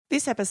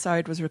This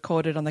episode was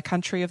recorded on the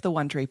country of the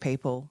Wurundjeri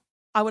people.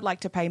 I would like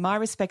to pay my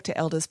respect to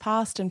elders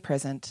past and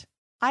present.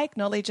 I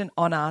acknowledge and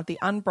honour the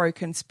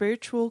unbroken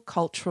spiritual,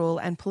 cultural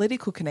and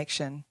political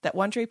connection that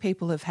Wurundjeri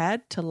people have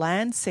had to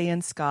land, sea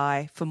and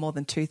sky for more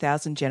than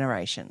 2,000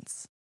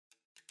 generations.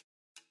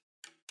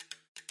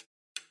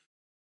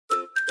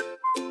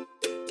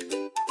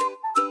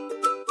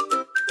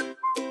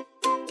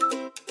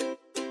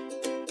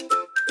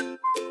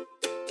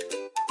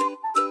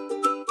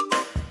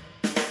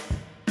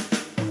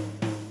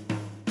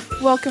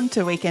 Welcome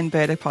to Weekend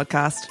Birder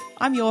Podcast.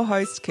 I'm your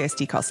host,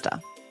 Kirsty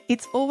Costa.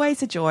 It's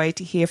always a joy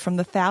to hear from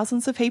the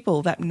thousands of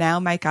people that now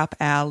make up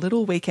our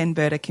little Weekend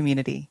Birder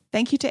community.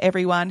 Thank you to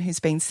everyone who's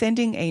been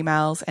sending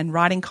emails and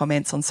writing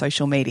comments on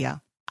social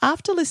media.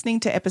 After listening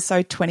to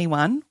episode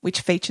 21,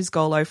 which features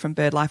Golo from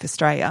BirdLife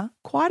Australia,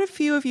 quite a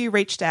few of you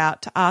reached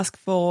out to ask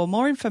for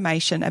more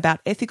information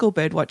about ethical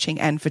birdwatching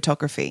and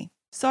photography.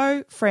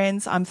 So,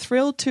 friends, I'm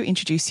thrilled to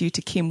introduce you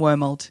to Kim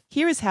Wormald.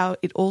 Here is how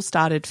it all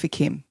started for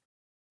Kim.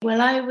 Well,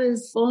 I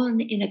was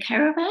born in a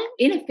caravan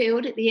in a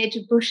field at the edge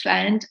of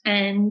bushland,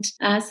 and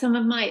some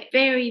of my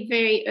very,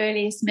 very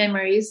earliest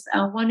memories,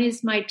 one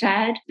is my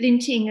dad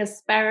flinting a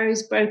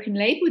sparrow's broken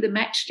leg with a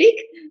matchstick,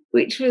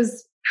 which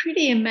was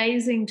pretty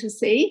amazing to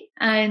see.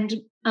 And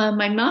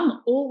my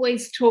mum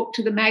always talked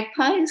to the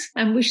magpies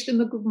and wished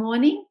them a good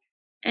morning.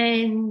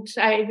 And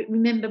I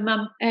remember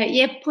Mum,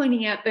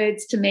 pointing out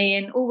birds to me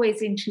and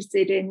always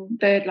interested in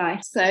bird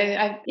life. So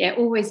I've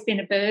always been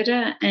a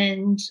birder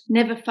and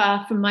never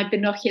far from my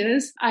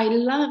binoculars. I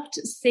loved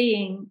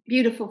seeing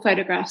beautiful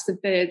photographs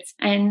of birds.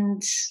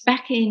 And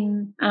back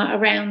in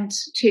around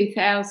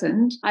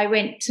 2000, I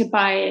went to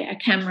buy a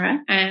camera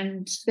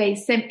and they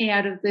sent me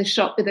out of the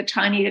shop with a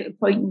tiny little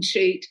point and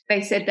shoot. They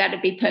said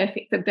that'd be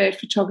perfect for bird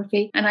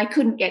photography. And I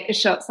couldn't get the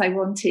shots I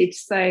wanted.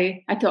 So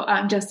I thought,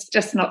 I'm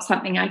just not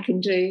something I can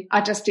do.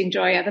 I just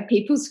enjoy other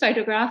people's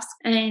photographs.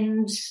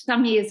 And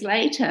some years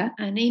later,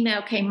 an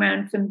email came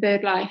around from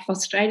BirdLife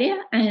Australia,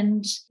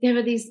 and there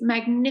were these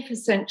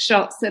magnificent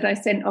shots that I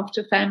sent off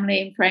to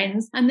family and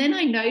friends. And then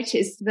I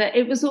noticed that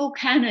it was all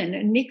Canon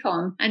and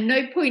Nikon and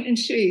no point and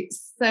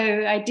shoots. So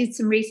I did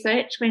some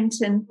research, went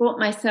and bought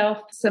myself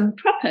some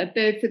proper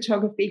bird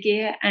photography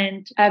gear,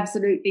 and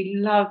absolutely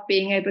love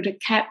being able to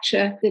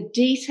capture the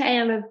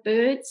detail of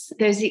birds,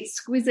 those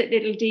exquisite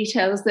little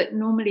details that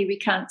normally we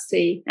can't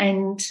see.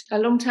 And a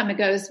long time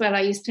ago as well,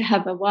 I used to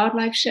have a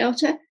wildlife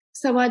shelter.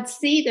 So I'd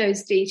see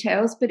those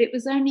details, but it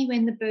was only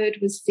when the bird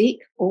was sick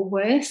or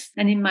worse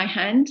and in my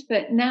hand.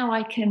 But now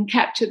I can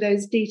capture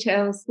those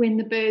details when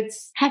the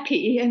bird's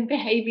happy and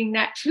behaving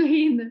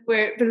naturally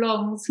where it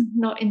belongs,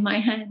 not in my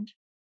hand.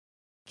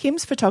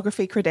 Kim's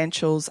photography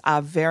credentials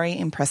are very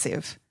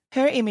impressive.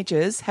 Her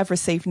images have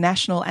received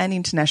national and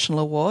international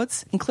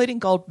awards, including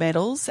gold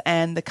medals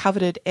and the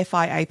coveted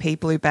FIAP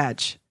Blue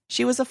Badge.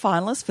 She was a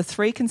finalist for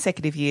 3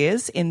 consecutive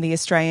years in the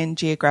Australian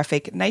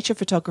Geographic Nature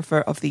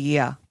Photographer of the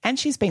Year, and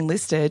she's been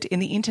listed in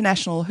the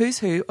International Who's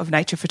Who of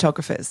Nature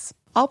Photographers.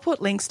 I'll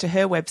put links to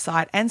her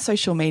website and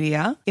social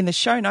media in the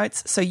show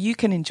notes so you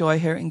can enjoy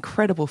her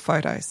incredible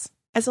photos.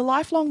 As a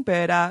lifelong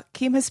birder,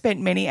 Kim has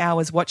spent many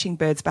hours watching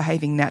birds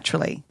behaving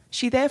naturally.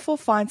 She therefore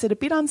finds it a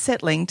bit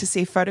unsettling to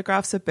see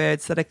photographs of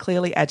birds that are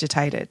clearly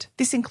agitated.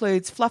 This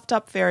includes fluffed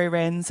up fairy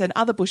wrens and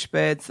other bush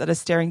birds that are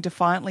staring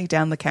defiantly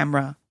down the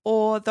camera,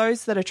 or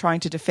those that are trying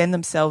to defend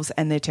themselves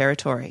and their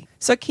territory.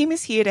 So Kim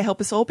is here to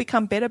help us all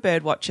become better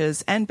bird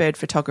watchers and bird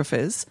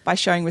photographers by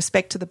showing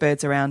respect to the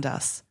birds around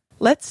us.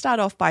 Let's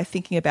start off by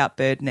thinking about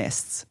bird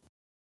nests.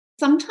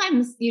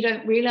 Sometimes you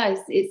don't realise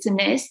it's a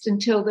nest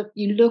until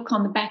you look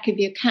on the back of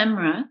your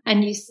camera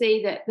and you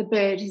see that the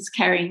bird is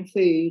carrying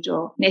food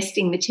or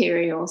nesting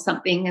material or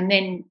something, and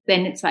then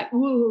it's like,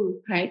 woo,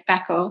 right,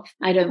 back off.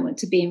 I don't want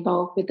to be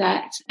involved with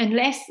that.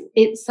 Unless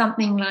it's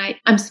something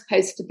like I'm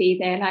supposed to be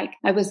there. Like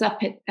I was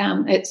up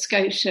at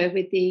Scotia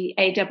with the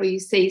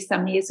AWC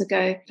some years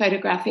ago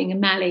photographing a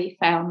mallee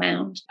fowl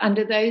mound.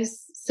 Under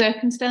those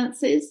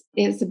circumstances,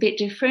 it's a bit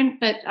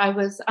different, but I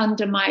was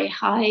under my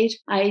hide.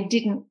 I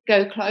didn't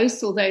go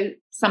close, although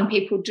some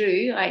people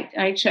do.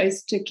 I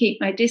chose to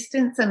keep my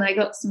distance, and I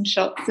got some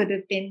shots that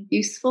have been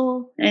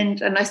useful,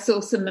 and I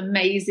saw some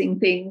amazing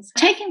things.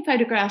 Taking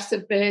photographs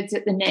of birds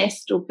at the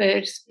nest or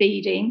birds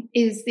feeding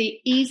is the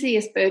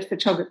easiest bird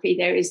photography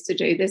there is to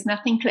do. There's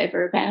nothing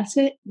clever about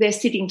it. They're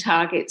sitting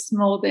targets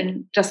more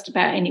than just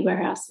about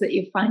anywhere else that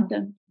you find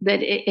them.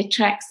 That it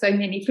attracts so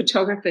many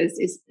photographers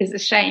is a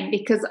shame,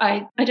 because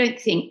I don't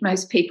think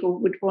most people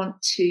would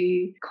want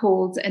to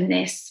cause a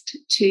nest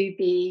to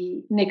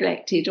be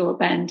neglected or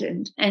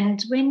abandoned.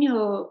 And when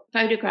you're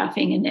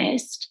photographing a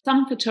nest,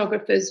 some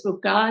photographers will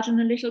garden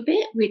a little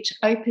bit, which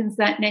opens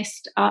that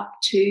nest up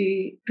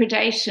to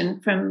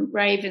predation from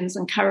ravens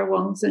and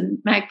currawongs and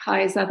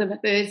magpies, other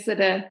birds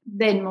that are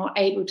then more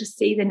able to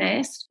see the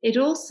nest. It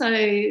also,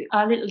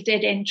 our little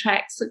dead end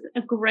tracks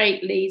are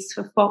great leads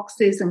for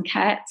foxes and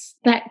cats.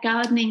 That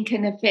gardening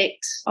can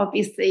affect,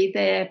 obviously,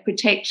 their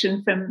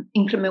protection from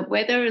inclement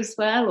weather as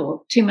well,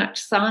 or too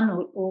much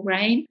sun or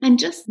rain, and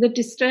just the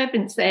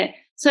disturbance there.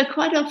 So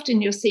quite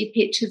often you'll see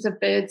pictures of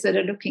birds that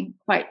are looking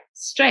quite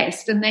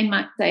stressed, and they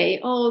might say,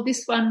 oh,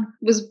 this one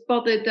was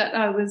bothered that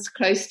I was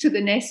close to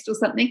the nest or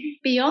something.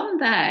 Beyond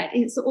that,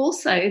 it's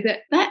also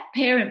that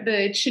parent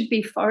bird should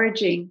be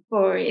foraging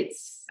for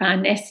its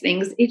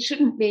nestlings. It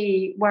shouldn't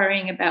be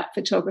worrying about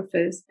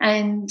photographers.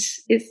 And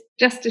it's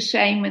just a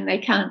shame when they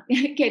can't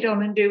get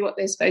on and do what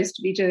they're supposed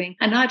to be doing.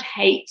 And I'd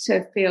hate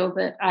to feel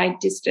that I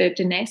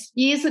disturbed a nest.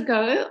 Years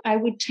ago, I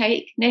would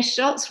take nest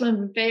shots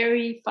from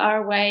very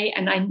far away,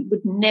 and I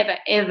would never,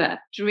 ever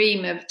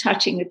dream of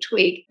touching a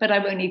twig, but I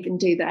won't even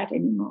do that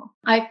anymore.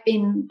 I've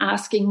been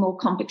asking more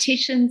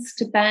competitions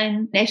to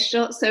ban nest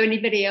shots, so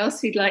anybody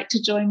else who'd like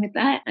to join with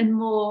that, and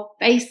more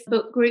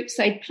Facebook groups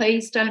say,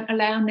 please don't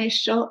allow nest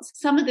shots.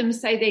 Some of them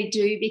say they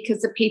do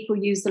because the people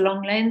use the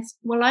long lens.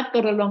 Well, I've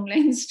got a long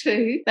lens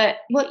too, but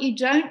what you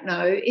don't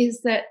know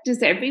is that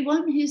does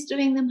everyone who's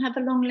doing them have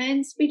a long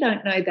lens? We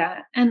don't know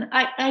that. And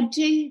I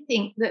do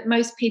think that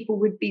most people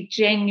would be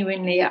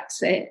genuinely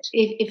upset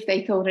if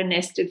they thought a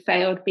nest had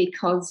failed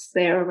because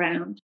they're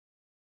around.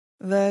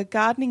 The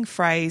gardening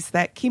phrase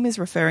that Kim is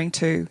referring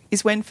to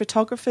is when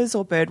photographers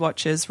or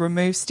birdwatchers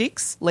remove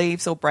sticks,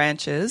 leaves or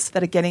branches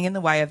that are getting in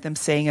the way of them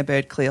seeing a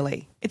bird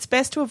clearly. It's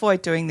best to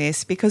avoid doing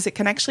this because it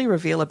can actually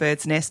reveal a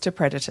bird's nest to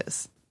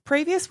predators.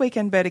 Previous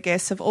Weekend Birder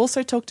guests have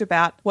also talked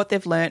about what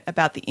they've learnt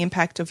about the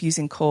impact of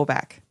using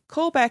callback.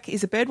 Callback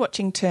is a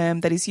birdwatching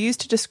term that is used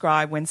to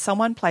describe when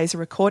someone plays a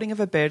recording of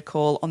a bird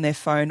call on their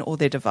phone or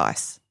their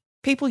device.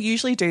 People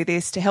usually do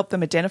this to help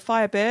them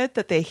identify a bird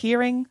that they're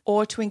hearing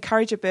or to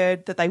encourage a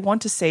bird that they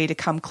want to see to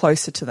come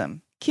closer to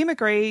them. Kim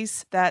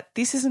agrees that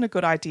this isn't a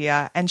good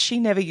idea and she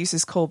never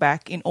uses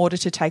callback in order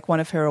to take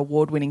one of her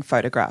award-winning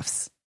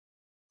photographs.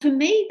 For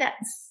me,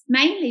 that's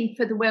mainly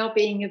for the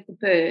well-being of the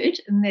bird,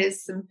 and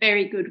there's some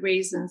very good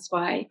reasons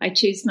why I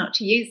choose not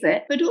to use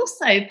it. But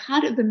also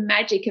part of the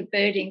magic of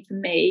birding for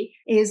me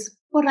is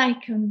what I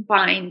can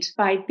find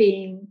by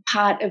being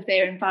part of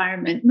their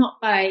environment, not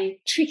by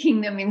tricking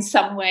them in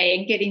some way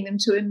and getting them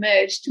to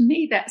emerge. To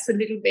me, that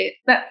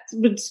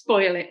would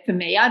spoil it for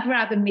me. I'd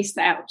rather miss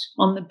out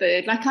on the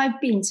bird. Like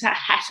I've been to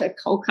Hatter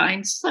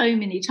Colquhoun so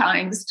many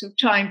times to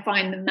try and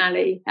find the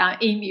mallee,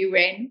 emu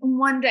wren. And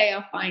one day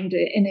I'll find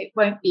it, and it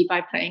won't be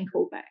by playing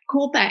callback.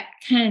 Callback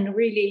can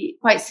really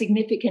quite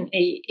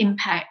significantly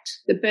impact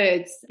the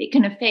birds. It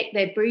can affect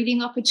their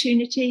breeding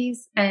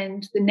opportunities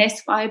and the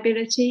nest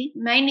viability,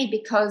 mainly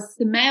because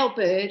the male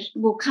bird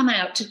will come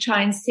out to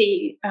try and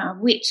see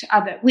which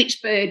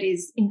bird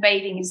is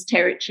invading his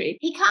territory.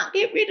 He can't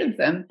get rid of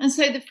them. And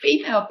so the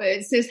female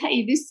bird says,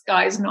 hey, this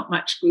guy's not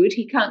much good.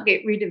 He can't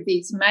get rid of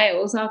these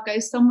males. I'll go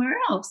somewhere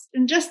else.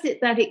 And just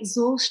that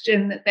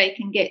exhaustion that they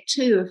can get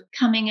too of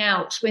coming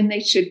out when they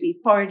should be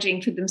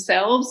foraging for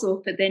themselves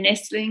or for their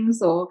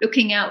nestlings or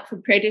looking out for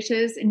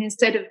predators. And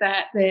instead of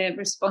that, they're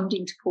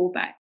responding to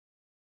callback.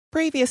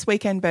 Previous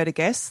Weekend Birder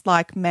guests,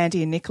 like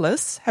Mandy and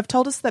Nicholas, have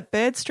told us that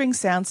birds string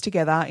sounds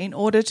together in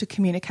order to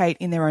communicate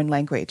in their own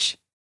language.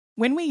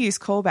 When we use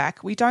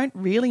callback, we don't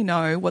really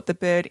know what the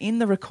bird in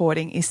the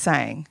recording is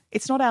saying.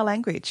 It's not our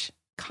language.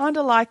 Kind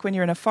of like when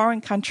you're in a foreign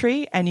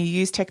country and you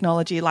use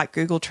technology like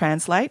Google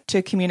Translate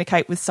to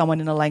communicate with someone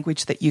in a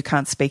language that you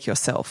can't speak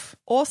yourself.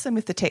 Awesome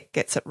if the tech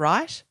gets it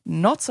right.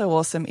 Not so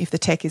awesome if the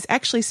tech is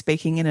actually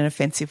speaking in an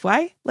offensive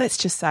way. Let's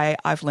just say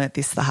I've learnt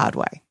this the hard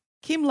way.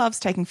 Kim loves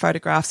taking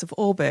photographs of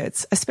all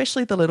birds,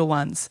 especially the little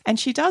ones, and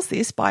she does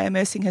this by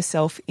immersing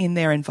herself in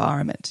their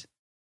environment.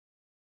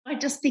 I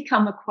just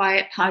become a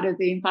quiet part of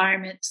the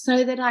environment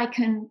so that I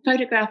can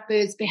photograph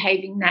birds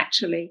behaving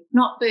naturally,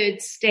 not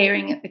birds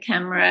staring at the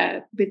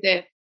camera with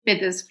their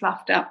feathers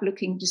fluffed up,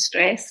 looking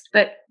distressed,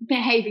 but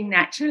behaving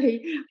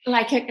naturally.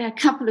 Like a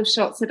couple of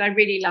shots that I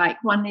really like.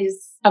 One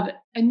is of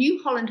a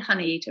New Holland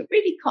honeyeater,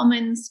 really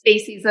common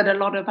species that a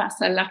lot of us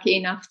are lucky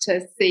enough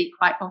to see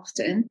quite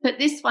often. But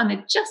this one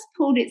had just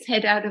pulled its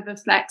head out of a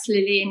flax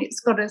lily and it's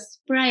got a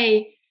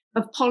spray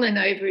of pollen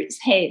over its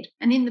head.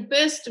 And in the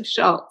burst of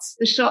shots,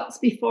 the shots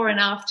before and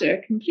after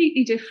are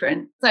completely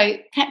different. So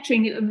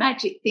capturing little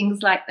magic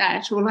things like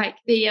that, or like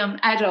the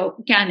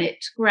adult gannet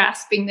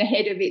grasping the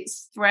head of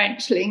its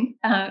branchling,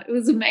 it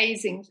was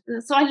amazing.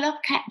 So I love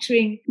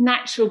capturing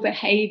natural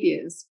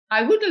behaviours.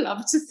 I would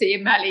love to see a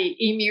mallee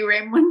emu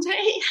wren one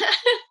day.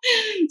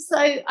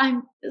 So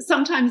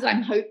sometimes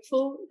I'm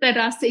hopeful that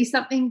I'll see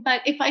something,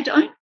 but if I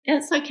don't,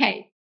 it's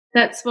okay.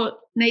 That's what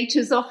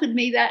nature's offered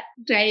me that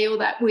day or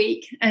that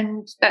week,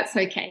 and that's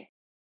okay.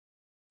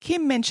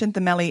 Kim mentioned the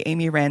mallee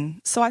emu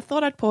wren, so I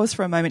thought I'd pause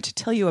for a moment to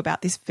tell you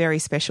about this very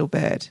special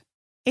bird.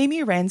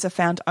 Emu wrens are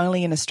found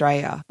only in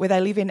Australia, where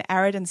they live in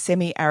arid and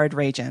semi-arid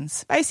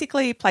regions,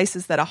 basically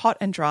places that are hot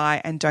and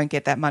dry and don't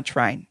get that much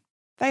rain.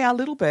 They are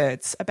little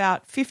birds,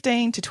 about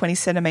 15 to 20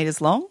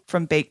 centimetres long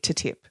from beak to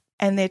tip,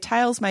 and their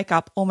tails make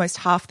up almost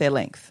half their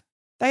length.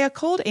 They are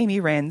called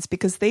emu wrens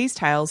because these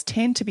tails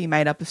tend to be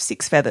made up of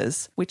 6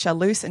 feathers, which are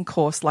loose and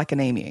coarse like an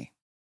emu.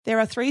 There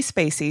are 3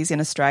 species in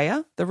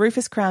Australia, the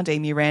rufous-crowned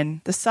emu wren,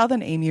 the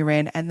southern emu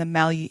wren and the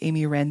mallee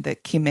emu wren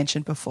that Kim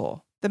mentioned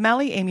before. The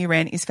mallee emu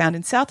wren is found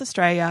in South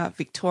Australia,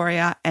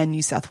 Victoria and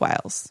New South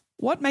Wales.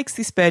 What makes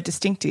this bird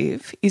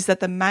distinctive is that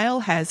the male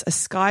has a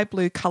sky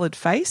blue coloured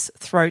face,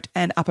 throat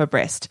and upper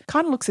breast.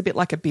 Kind of looks a bit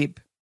like a bib.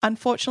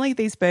 Unfortunately,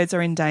 these birds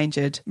are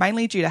endangered,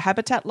 mainly due to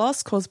habitat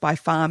loss caused by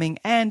farming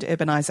and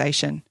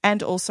urbanisation,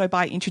 and also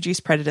by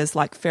introduced predators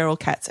like feral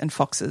cats and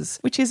foxes,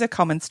 which is a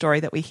common story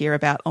that we hear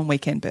about on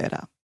Weekend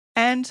Birder.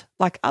 And,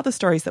 like other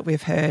stories that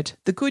we've heard,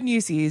 the good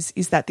news is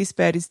that this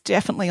bird is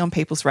definitely on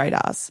people's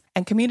radars,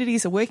 and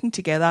communities are working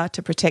together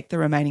to protect the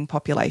remaining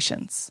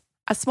populations.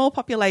 A small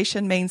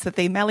population means that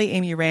the Mallee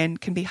emu wren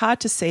can be hard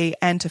to see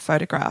and to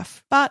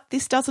photograph. But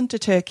this doesn't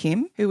deter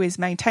Kim, who is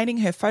maintaining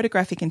her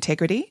photographic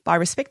integrity by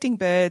respecting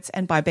birds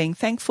and by being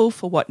thankful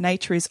for what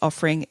nature is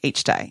offering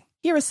each day.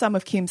 Here are some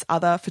of Kim's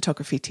other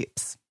photography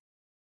tips.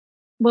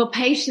 Well,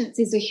 patience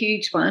is a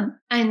huge one.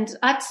 And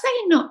I'd say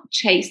not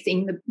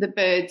chasing the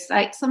birds.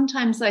 Like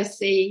sometimes I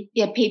see,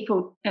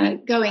 people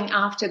going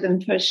after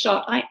them for a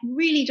shot. I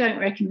really don't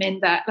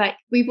recommend that. Like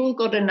we've all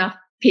got enough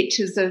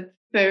pictures of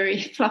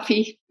very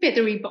fluffy,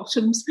 feathery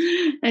bottoms,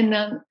 and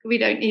we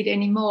don't need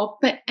any more.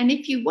 And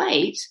if you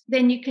wait,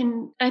 then you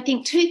can, I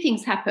think two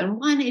things happen.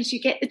 One is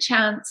you get the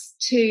chance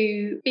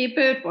to be a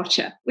bird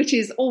watcher, which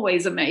is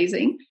always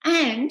amazing.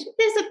 And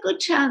there's a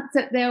good chance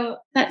that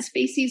that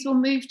species will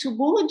move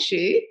towards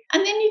you.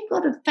 And then you've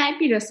got a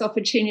fabulous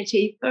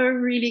opportunity for a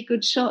really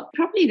good shot.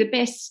 Probably the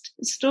best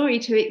story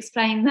to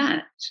explain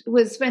that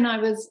was when I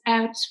was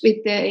out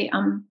with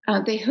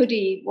the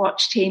Hoodie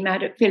Watch team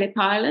out at Phillip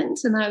Island,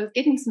 and I was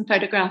getting some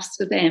photographs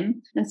for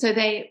them. And so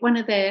one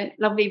of their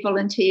lovely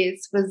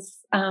volunteers was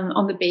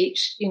on the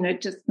beach,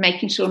 just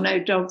making sure no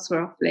dogs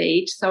were off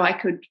lead so I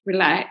could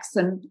relax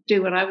and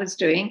do what I was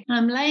doing.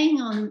 I'm laying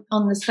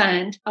on the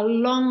sand a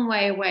long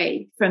way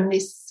away from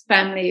this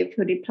family of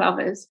hooded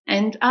plovers.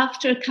 And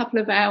after a couple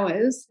of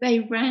hours, they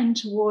ran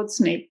towards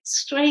me,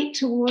 straight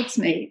towards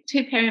me,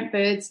 2 parent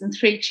birds and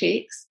 3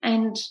 chicks.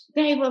 And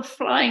they were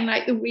flying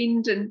like the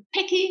wind and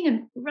pecking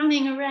and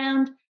running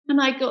around.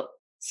 And I got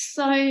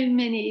so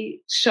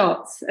many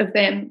shots of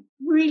them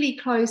really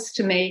close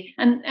to me,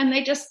 and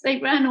they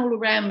ran all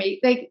around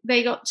me.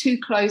 They got too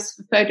close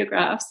for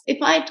photographs. If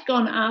I'd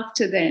gone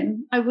after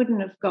them, I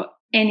wouldn't have got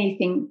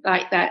anything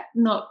like that,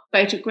 not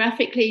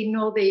photographically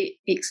nor the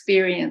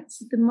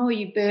experience. The more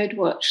you bird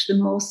watch, the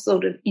more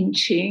sort of in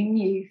tune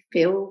you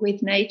feel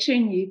with nature,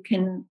 and you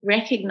can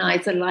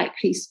recognize a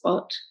likely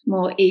spot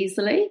more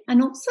easily.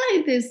 And also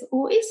there's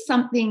always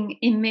something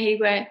in me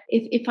where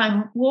if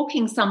I'm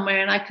walking somewhere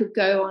and I could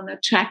go on a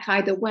track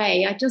either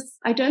way,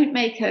 I don't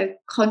make a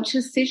conscious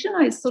decision.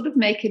 I sort of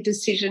make a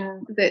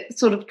decision that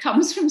sort of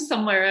comes from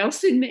somewhere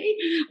else in me,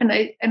 and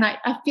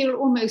I feel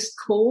almost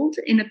called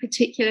in a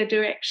particular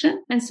direction.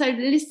 And so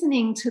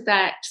listening to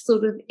that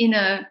sort of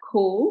inner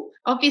call,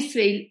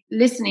 obviously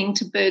listening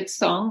to bird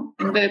song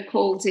and bird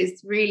calls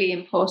is really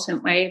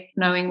important way of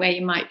knowing where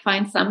you might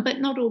find some, but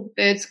not all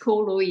birds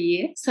call all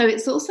year. So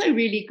it's also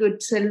really good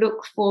to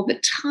look for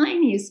the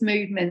tiniest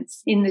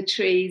movements in the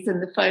trees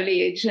and the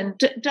foliage, and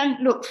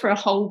don't look for a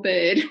whole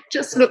bird,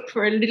 just look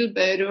for a little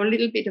bird or a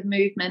little bit of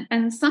movement.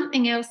 And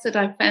something else that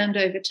I've found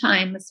over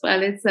time as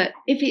well is that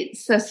if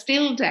it's a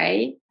still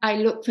day, I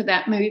look for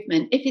that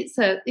movement.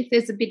 If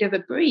there's a bit of a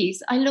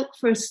breeze, I look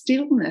for a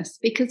stillness,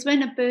 because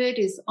when a bird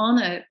is on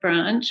a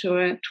branch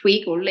or a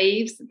twig or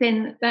leaves,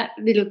 then that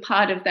little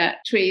part of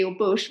that tree or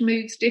bush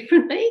moves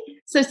differently.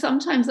 So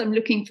sometimes I'm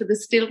looking for the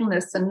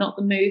stillness and not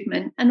the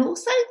movement. And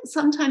also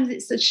sometimes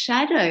it's a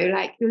shadow.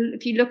 Like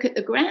if you look at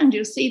the ground,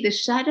 you'll see the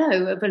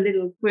shadow of a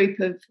little group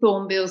of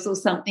thornbills or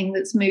something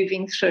that's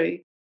moving through.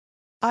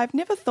 I've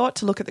never thought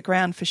to look at the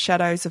ground for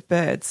shadows of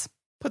birds.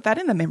 Put that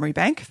in the memory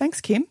bank.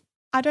 Thanks, Kim.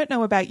 I don't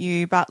know about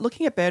you, but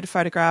looking at bird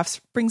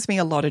photographs brings me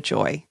a lot of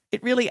joy.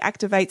 It really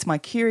activates my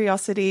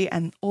curiosity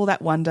and all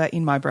that wonder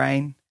in my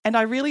brain. And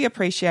I really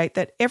appreciate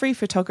that every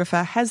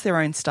photographer has their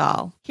own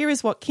style. Here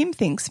is what Kim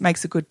thinks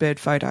makes a good bird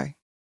photo.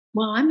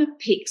 Well, I'm a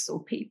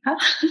pixel peeper.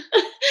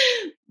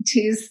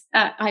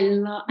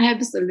 I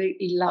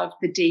absolutely love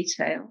the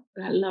detail.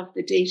 I love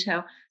the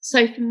detail.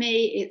 So for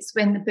me, it's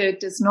when the bird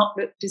does not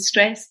look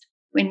distressed,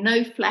 when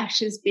no flash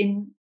has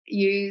been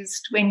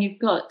used, when you've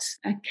got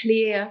a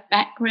clear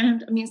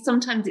background. I mean,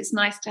 sometimes it's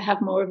nice to have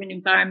more of an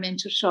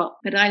environmental shot,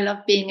 but I love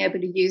being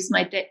able to use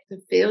my depth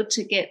of field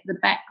to get the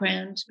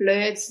background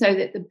blurred so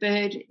that the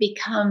bird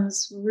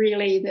becomes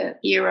really the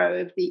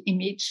hero of the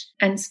image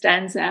and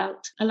stands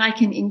out. I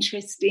like a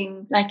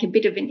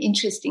bit of an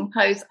interesting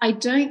pose. I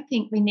don't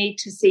think we need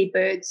to see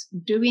birds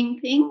doing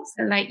things.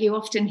 Like you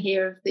often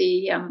hear of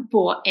the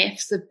 4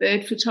 Fs of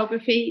bird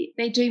photography.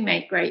 They do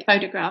make great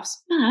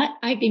photographs, but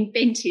I've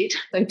invented,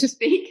 so to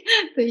speak,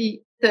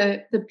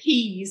 the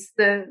P's,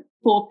 the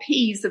 4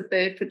 P's of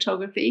bird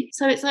photography.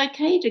 So it's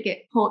okay to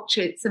get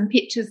portraits and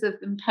pictures of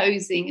them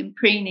posing and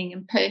preening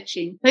and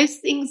perching. Those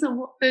things are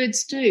what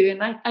birds do.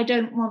 And I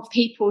don't want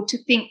people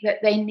to think that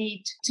they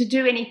need to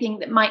do anything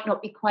that might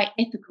not be quite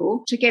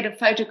ethical to get a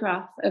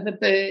photograph of a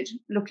bird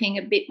looking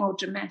a bit more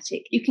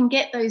dramatic. You can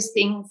get those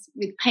things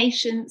with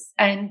patience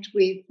and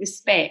with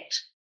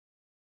respect.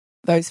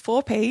 Those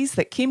 4 Ps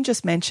that Kim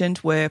just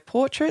mentioned were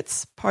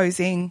portraits,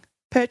 posing,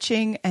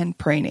 perching and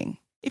preening.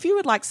 If you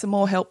would like some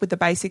more help with the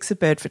basics of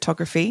bird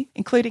photography,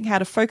 including how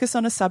to focus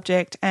on a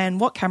subject and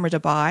what camera to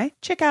buy,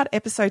 check out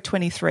episode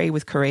 23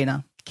 with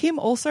Karina. Kim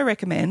also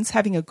recommends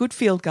having a good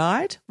field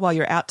guide while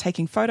you're out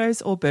taking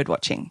photos or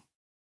birdwatching.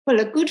 Well,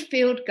 a good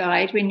field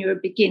guide when you're a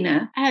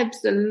beginner,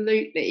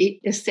 absolutely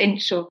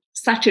essential.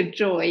 Such a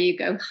joy. You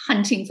go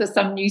hunting for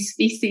some new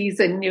species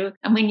and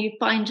when you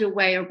find your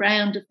way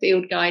around a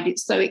field guide,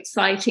 it's so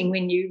exciting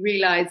when you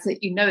realise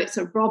that you know it's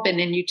a robin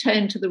and you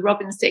turn to the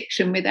robin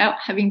section without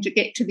having to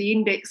get to the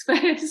index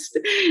first.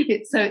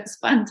 It's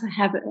fun to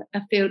have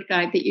a field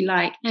guide that you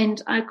like.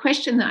 And a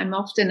question that I'm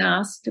often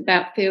asked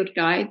about field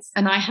guides,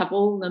 and I have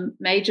all the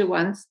major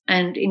ones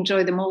and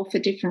enjoy them all for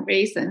different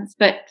reasons,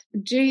 but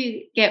do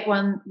get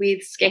one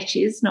with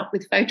sketches, not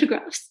with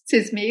photographs,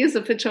 says me as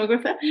a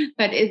photographer,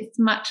 but it's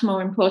much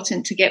more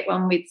important to get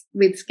one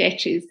with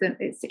sketches. That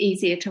it's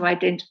easier to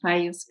identify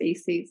your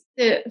species.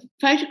 The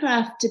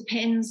photograph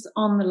depends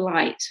on the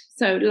light.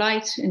 So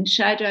light and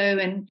shadow,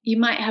 and you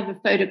might have a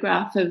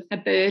photograph of a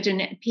bird and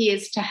it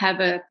appears to have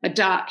a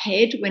dark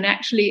head when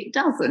actually it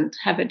doesn't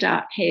have a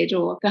dark head,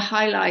 or the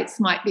highlights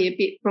might be a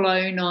bit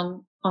blown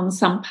on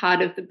some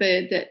part of the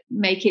bird that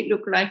make it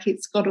look like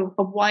it's got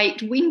a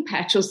white wing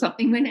patch or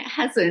something when it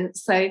hasn't.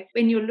 So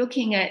when you're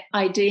looking at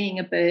IDing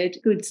a bird,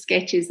 good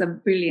sketches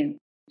are brilliant.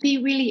 Be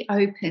really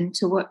open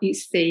to what you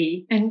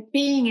see, and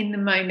being in the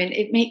moment,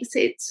 it makes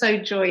it so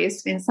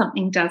joyous when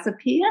something does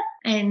appear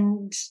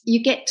and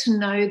you get to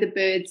know the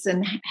birds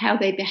and how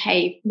they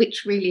behave,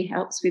 which really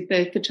helps with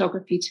bird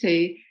photography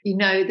too. You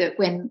know that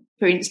when,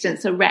 for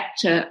instance, a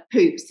raptor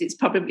poops, it's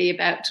probably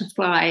about to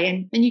fly,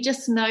 and you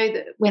just know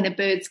that when a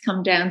bird's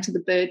come down to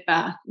the bird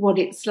bath, what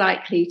it's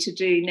likely to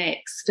do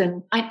next.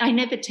 And I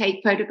never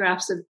take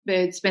photographs of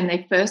birds when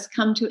they first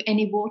come to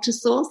any water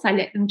source. I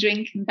let them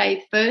drink and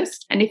bathe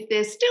first, and if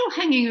they're still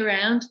hanging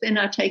around, then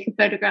I take a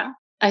photograph.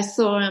 I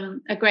saw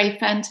a grey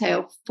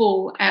fantail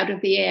fall out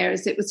of the air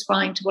as it was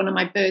flying to one of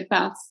my bird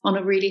baths on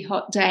a really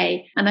hot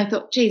day. And I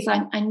thought, geez,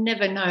 I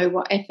never know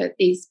what effort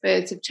these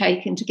birds have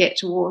taken to get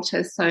to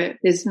water. So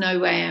there's no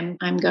way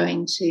I'm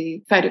going to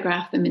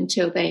photograph them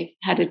until they've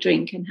had a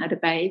drink and had a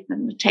bathe,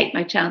 and take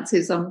my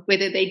chances on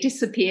whether they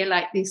disappear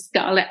like this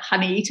scarlet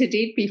honeyeater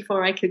did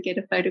before I could get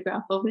a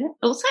photograph of it.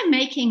 Also,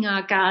 making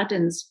our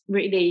gardens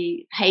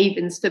really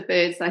havens for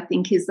birds, I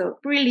think, is a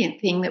brilliant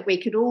thing that we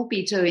could all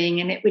be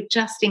doing, and it would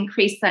just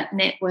increase that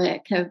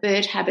network of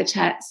bird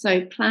habitat.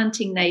 So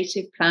planting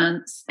native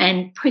plants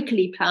and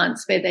prickly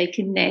plants where they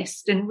can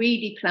nest, and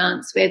reedy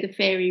plants where the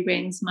fairy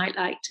wrens might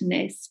like to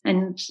nest,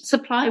 and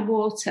supply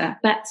water.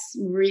 That's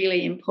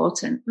really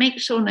important. Make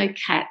sure no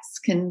cats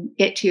can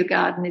get to your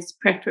garden is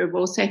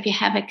preferable. So if you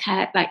have a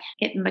cat, like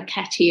get them a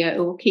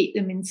catio or keep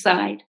them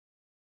inside.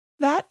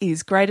 That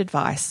is great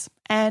advice.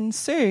 And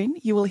soon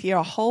you will hear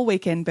a whole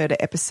Weekend Birder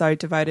episode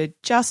devoted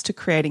just to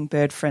creating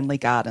bird-friendly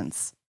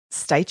gardens.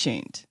 Stay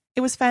tuned. It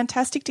was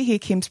fantastic to hear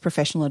Kim's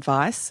professional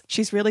advice.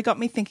 She's really got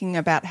me thinking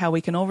about how we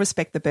can all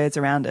respect the birds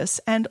around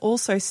us and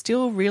also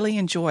still really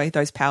enjoy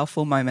those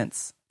powerful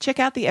moments. Check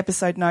out the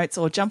episode notes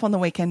or jump on the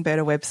Weekend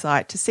Birder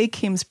website to see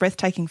Kim's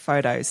breathtaking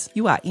photos.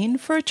 You are in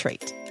for a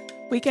treat.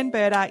 Weekend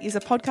Birder is a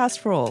podcast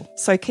for all,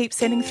 so keep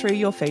sending through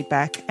your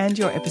feedback and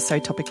your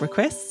episode topic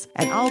requests,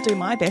 and I'll do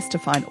my best to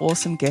find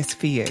awesome guests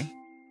for you.